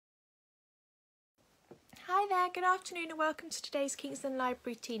Hi there, good afternoon and welcome to today's Kingston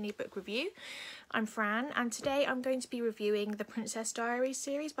Library Teen Book Review. I'm Fran and today I'm going to be reviewing the Princess Diaries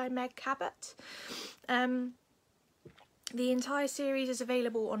series by Meg Cabot. The entire series is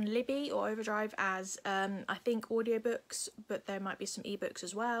available on Libby or Overdrive as I think audiobooks, but there might be some ebooks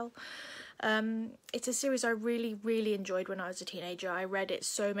as well. It's a series I really enjoyed when I was a teenager. I read it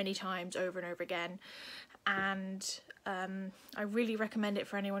so many times over and over again, and I really recommend it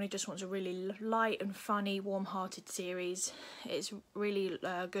for anyone who just wants a really light and funny, warm-hearted series. It's really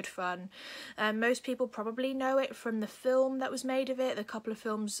good fun. Most people probably know it from the film that was made of it, the couple of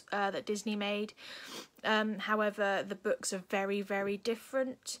films that Disney made. However, the books are very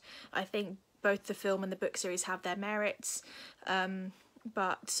different. I think both the film and the book series have their merits,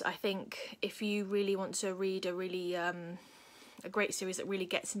 but I think if you really want to read a great series that really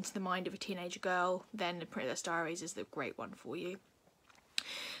gets into the mind of a teenage girl, then The Princess Diaries is the great one for you.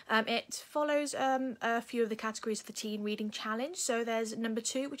 It follows a few of the categories of the Teen Reading Challenge. So there's number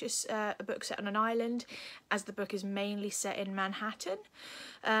 2, which is a book set on an island, as the book is mainly set in Manhattan.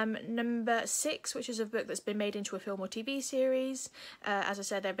 Number 6, which is a book that's been made into a film or TV series. As I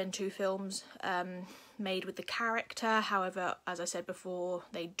said, there have been 2 films made with the character. However, as I said before,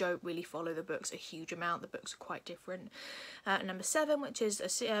 they don't really follow the books a huge amount. The books are quite different. Number 7, which is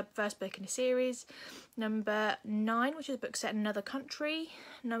a first book in a series. Number 9, which is a book set in another country.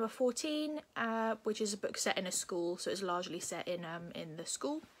 Number 14, which is a book set in a school, so it's largely set in the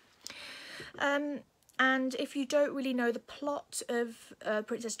school. And if you don't really know the plot of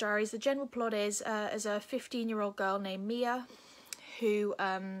Princess Diaries, the general plot is as a 15-year-old girl named Mia, who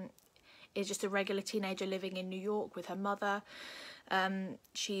is just a regular teenager living in New York with her mother.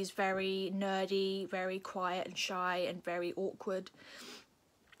 She's very nerdy, very quiet and shy and very awkward.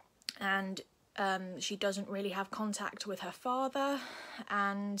 And she doesn't really have contact with her father,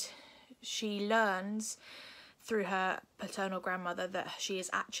 and she learns through her paternal grandmother that she is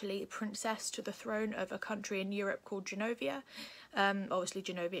actually a princess to the throne of a country in Europe called Genovia. Obviously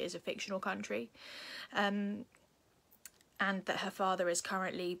Genovia is a fictional country. And that her father is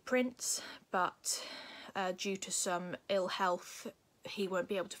currently prince, but due to some ill health he won't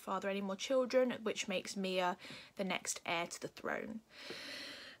be able to father any more children, which makes Mia the next heir to the throne.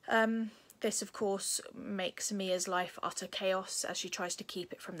 This of course makes Mia's life utter chaos as she tries to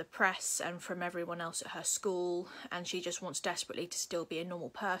keep it from the press and from everyone else at her school, and she just wants desperately to still be a normal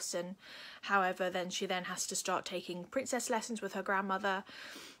person. However, then she has to start taking princess lessons with her grandmother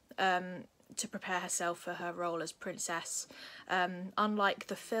to prepare herself for her role as princess. Unlike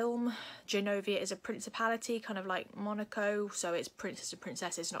the film, Genovia is a principality, kind of like Monaco, so it's princess and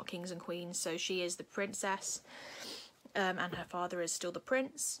princesses, not kings and queens, so she is the princess, and her father is still the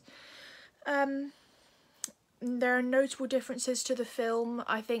prince. There are notable differences to the film.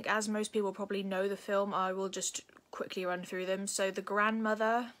 I think, as most people probably know the film, I will just quickly run through them. So the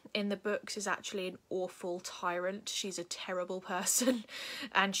grandmother in the books is actually an awful tyrant. She's a terrible person,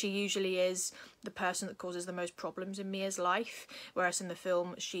 and she usually is the person that causes the most problems in Mia's life, whereas in the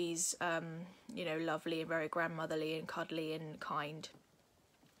film she's you know, lovely and very grandmotherly and cuddly and kind.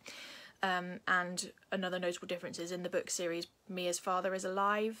 And another notable difference is in the book series Mia's father is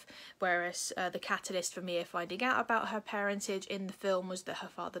alive, whereas the catalyst for Mia finding out about her parentage in the film was that her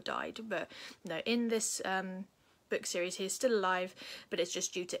father died. But no, in this book series he is still alive, but it's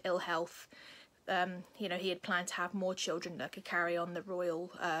just due to ill health. You know, he had planned to have more children that could carry on the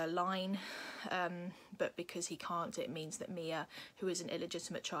royal line, but because he can't, it means that Mia, who is an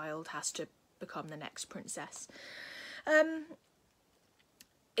illegitimate child, has to become the next princess.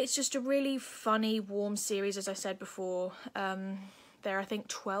 It's just a really funny, warm series, as I said before. There are, I think,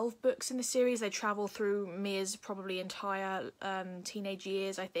 12 books in the series. They travel through Mia's probably entire teenage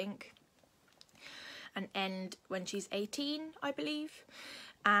years, I think, and end when she's 18, I believe.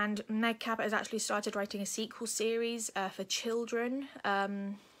 And Meg Cabot has actually started writing a sequel series for children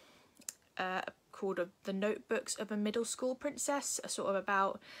called The Notebooks of a Middle School Princess, sort of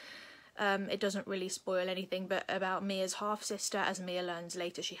about... it doesn't really spoil anything, but about Mia's half-sister, as Mia learns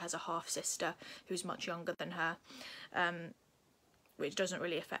later she has a half-sister who's much younger than her, which doesn't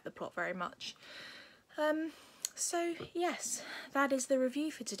really affect the plot very much. So yes, that is the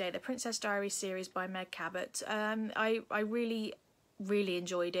review for today, the Princess Diaries series by Meg Cabot. I really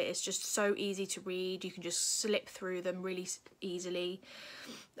enjoyed it. It's just so easy to read. You can just slip through them really easily.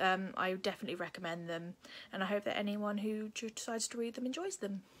 I definitely recommend them, and I hope that anyone who decides to read them enjoys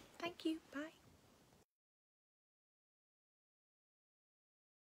them. Thank you. Bye.